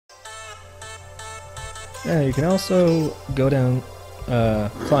Yeah, you can also go down,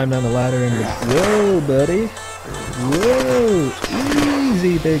 climb down the ladder and whoa, buddy. Whoa,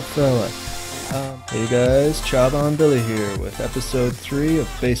 easy, big fella. Hey guys, Chava and Billy here with episode 3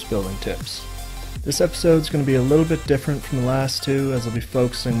 of Base Building Tips. This episode's going to be a little bit different from the last two, as I'll be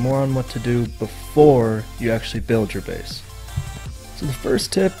focusing more on what to do before you actually build your base. So the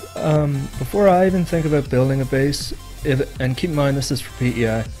first tip, before I even think about building a base, and keep in mind this is for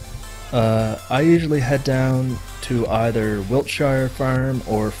PEI, I usually head down to either Wiltshire Farm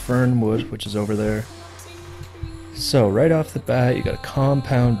or Fernwood, which is over there. So right off the bat, you got a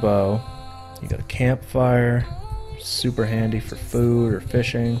compound bow, you got a campfire, super handy for food or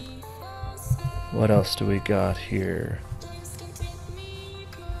fishing. What else do we got here?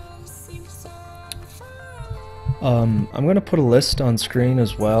 I'm gonna put a list on screen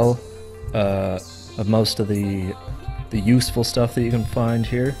as well of most of the useful stuff that you can find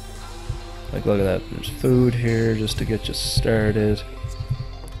here. Like, look at that, there's food here just to get you started.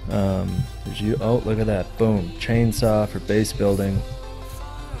 Oh, look at that, boom, chainsaw for base building.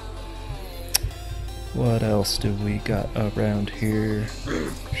 What else do we got around here?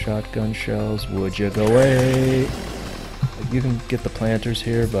 Shotgun shells, would you go away? Like, you can get the planters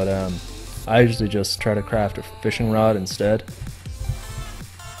here, but I usually just try to craft a fishing rod instead.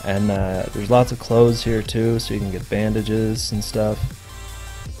 And there's lots of clothes here too, so you can get bandages and stuff.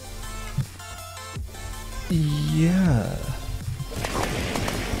 Yeah.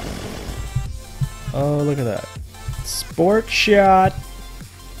 Oh, look at that. Sport shot!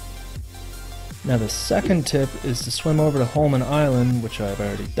 Now the second tip is to swim over to Holman Island, which I've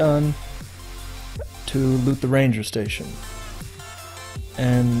already done, to loot the ranger station.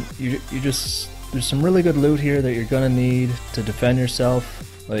 And there's some really good loot here that you're gonna need to defend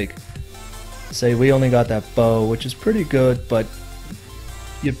yourself. Like, say we only got that bow, which is pretty good, but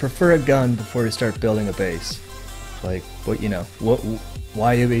you'd prefer a gun before you start building a base. Like, what, you know,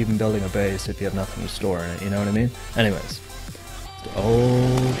 why are you even building a base if you have nothing to store in it, you know what I mean? Anyways.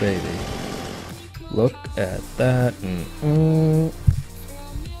 Oh, baby. Look at that.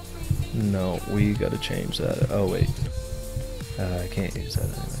 No, we gotta change that. Oh, wait. I can't use that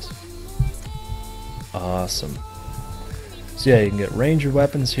anyways. Awesome. So yeah, you can get ranger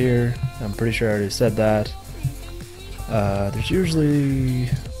weapons here. I'm pretty sure I already said that. There's usually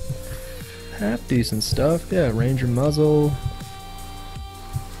half decent stuff. Yeah, ranger muzzle.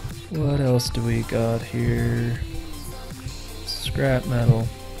 What else do we got here? Scrap metal.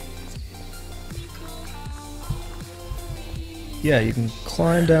 Yeah, you can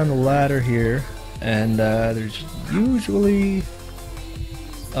climb down the ladder here, and there's usually...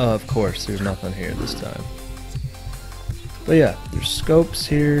 Oh, of course, there's nothing here this time. But yeah, there's scopes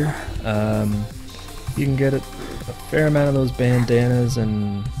here. You can get a fair amount of those bandanas,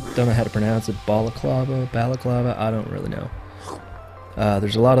 and don't know how to pronounce it, balaclava, I don't really know.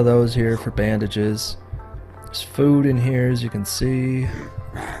 There's a lot of those here for bandages. There's food in here, as you can see.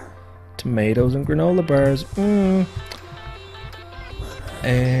 Tomatoes and granola bars.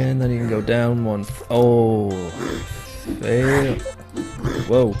 And then you can go down one. Oh, fail.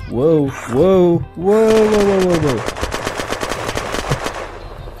 Whoa, whoa, whoa, whoa, whoa, whoa, whoa, whoa.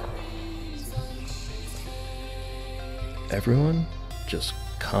 Everyone, just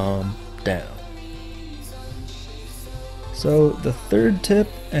calm down. So the third tip,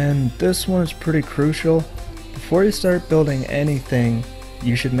 and this one is pretty crucial, before you start building anything,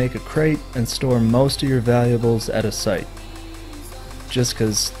 you should make a crate and store most of your valuables at a site. Just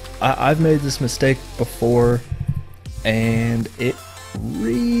because I've made this mistake before, and it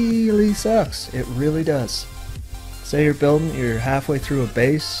really sucks. It really does. Say you're halfway through a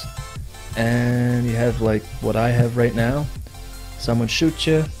base, and you have like what I have right now. Someone shoots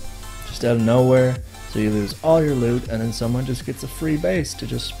you just out of nowhere, so you lose all your loot, and then someone just gets a free base to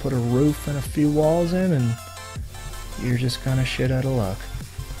just put a roof and a few walls in, and you're just kind of shit out of luck.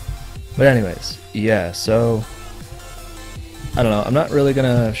 But anyways, yeah, so I don't know, I'm not really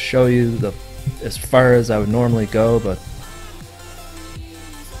gonna show you as far as I would normally go, but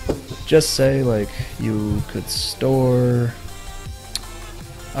just say like you could store,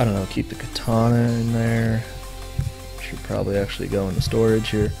 I don't know, keep the katana in there. Should probably actually go into storage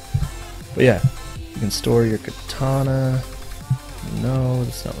here. But yeah, you can store your katana. No,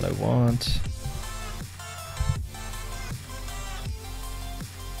 that's not what I want.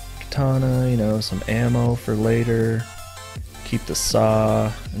 Katana, you know, some ammo for later. Keep the saw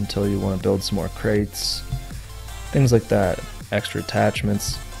until you want to build some more crates. Things like that. Extra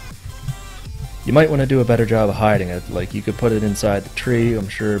attachments. You might want to do a better job of hiding it. Like, you could put it inside the tree. I'm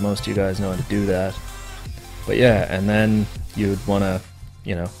sure most of you guys know how to do that. But yeah, and then you'd want to,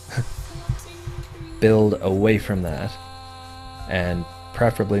 you know, build away from that, and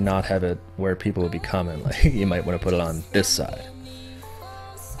preferably not have it where people would be coming. Like, you might want to put it on this side.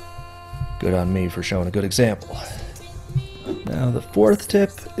 Good on me for showing a good example. Now the fourth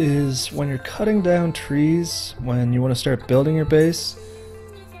tip is when you're cutting down trees, when you want to start building your base,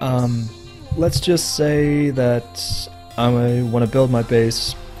 let's just say that I want to build my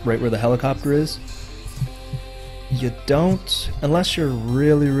base right where the helicopter is. You don't, unless you're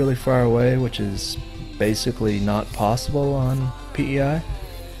really, really far away, which is basically not possible on PEI.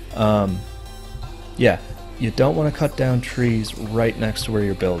 Yeah, you don't want to cut down trees right next to where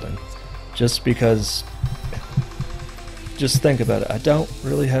you're building. Just because, just think about it. I don't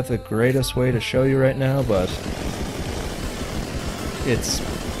really have the greatest way to show you right now, but it's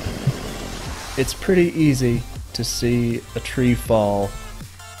pretty easy to see a tree fall,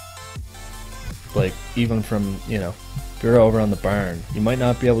 like even from, you know, if you're over on the barn. You might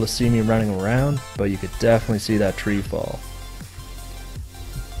not be able to see me running around, but you could definitely see that tree fall.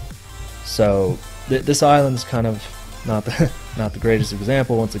 So this island's kind of not the greatest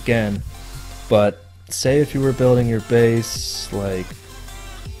example once again, but say if you were building your base like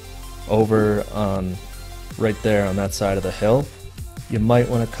over on right there on that side of the hill, you might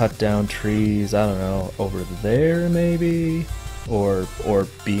want to cut down trees, I don't know, over there maybe, or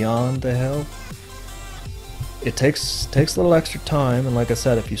beyond the hill. It takes a little extra time, and like I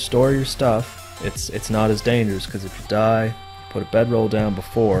said, if you store your stuff, it's not as dangerous, because if you die, put a bedroll down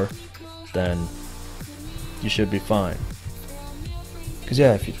before, then you should be fine. Because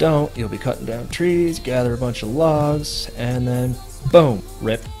yeah, if you don't, you'll be cutting down trees, gather a bunch of logs, and then boom,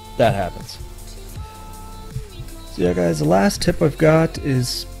 rip, that happens. So yeah guys, the last tip I've got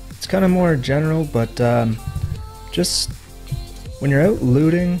is, it's kind of more general, but just when you're out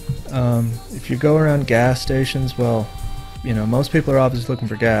looting, if you go around gas stations, well, you know, most people are obviously looking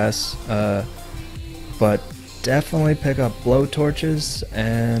for gas, but definitely pick up blowtorches,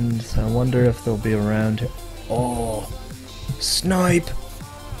 and I wonder if they'll be around here. Oh, snipe!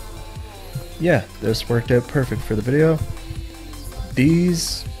 Yeah, this worked out perfect for the video.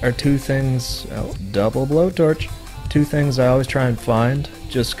 These are two things, oh, double blowtorch, two things I always try and find,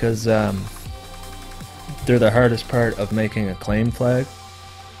 just because they're the hardest part of making a claim flag,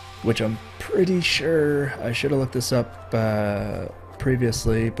 which I'm pretty sure, I should have looked this up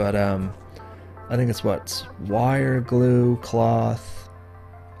previously, but I think it's what, wire, glue, cloth,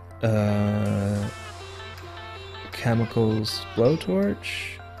 chemicals,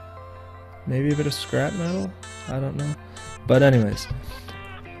 blowtorch, maybe a bit of scrap metal, I don't know. But anyways,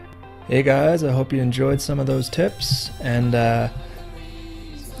 hey guys, I hope you enjoyed some of those tips, and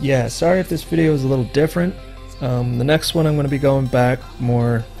yeah, sorry if this video is a little different. The next one I'm going to be going back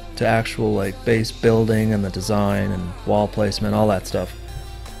more to actual like base building and the design and wall placement, all that stuff.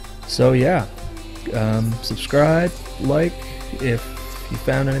 So yeah, subscribe, like, if you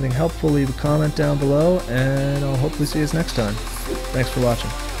found anything helpful, leave a comment down below, and I'll hopefully see you next time. Thanks for watching.